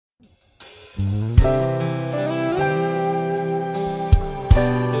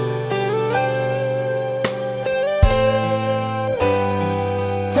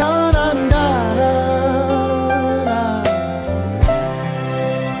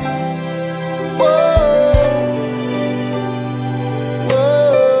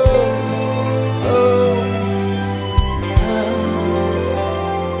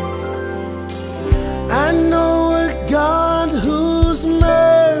I know a God whose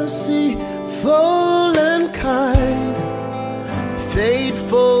mercy full and kind,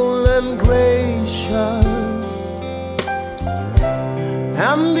 faithful and gracious.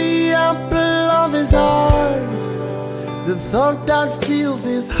 I'm the apple of his eyes, the thought that fills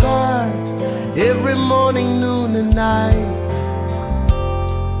his heart every morning, noon and night.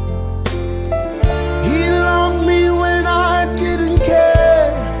 He loved me when I didn't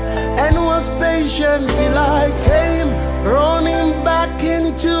care and was patient till I came running back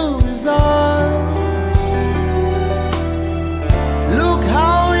into his arms. Look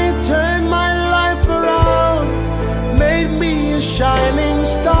how he turned my life around, made me a shining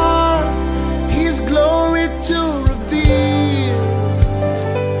star, his glory to reveal.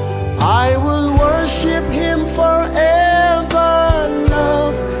 I will worship him forever,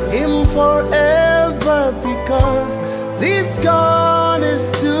 love him forever, because this God is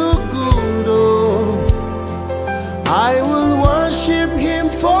too good. Oh, I will worship him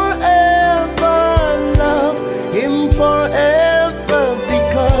forever, love him forever,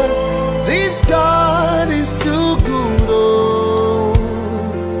 because this God is too good. Oh,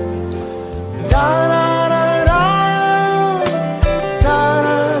 da da da da, da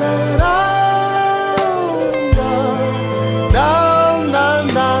da da da, da da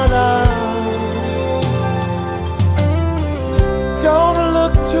da da. Don't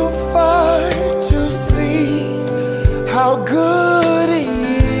look too far to see how good he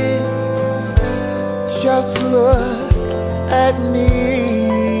is. Just look at me.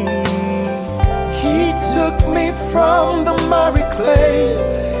 He took me from the miry clay,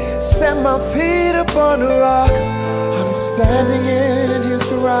 set my feet upon a rock. I'm standing in his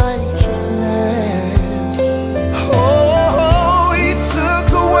righteousness. Oh, he took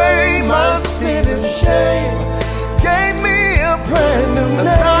away my sin and shame, gave me a brand new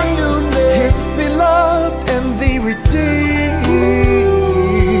name, his beloved and the redeemed.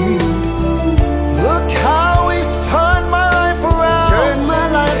 Look how he's turned my life around,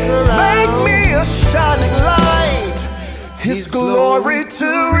 make me a shining light, his glory to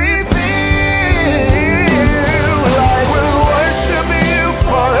reveal. I will worship you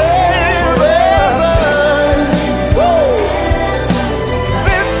forever. Woo!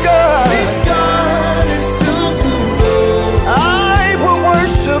 This God is too good. I will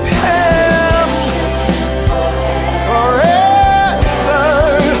worship him forever,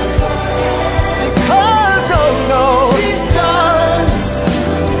 because oh no, this God,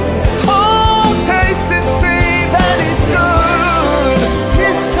 oh, taste and see that he's good.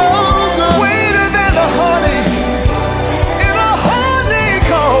 He's so good, sweeter than the honey in a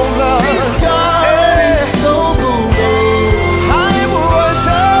honeycomb love. This God is so good. I will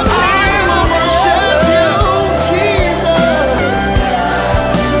worship you, Jesus.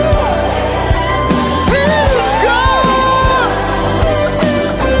 This God,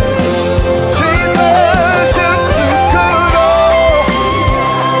 Jesus, you're too good. Oh,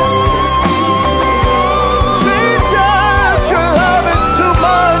 Jesus, your love is too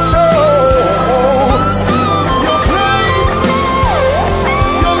much. Oh, your grace,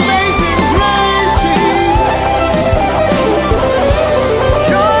 your amazing grace, Jesus.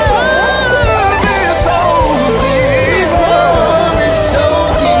 Your love is so deep. His love is so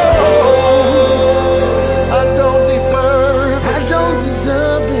deep. Oh, I don't deserve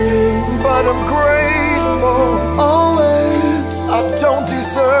it, but I'm grateful. Always, I don't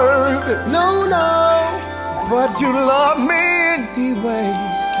deserve it. No, but you love me anyway.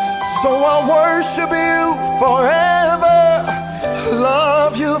 So I worship you forever,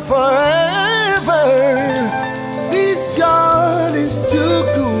 love you forever. This God is too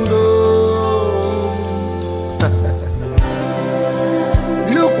good. Oh,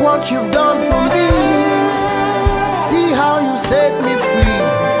 look what you've done for me. See how you set me free,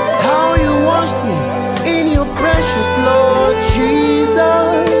 how you washed me in your precious blood, Jesus.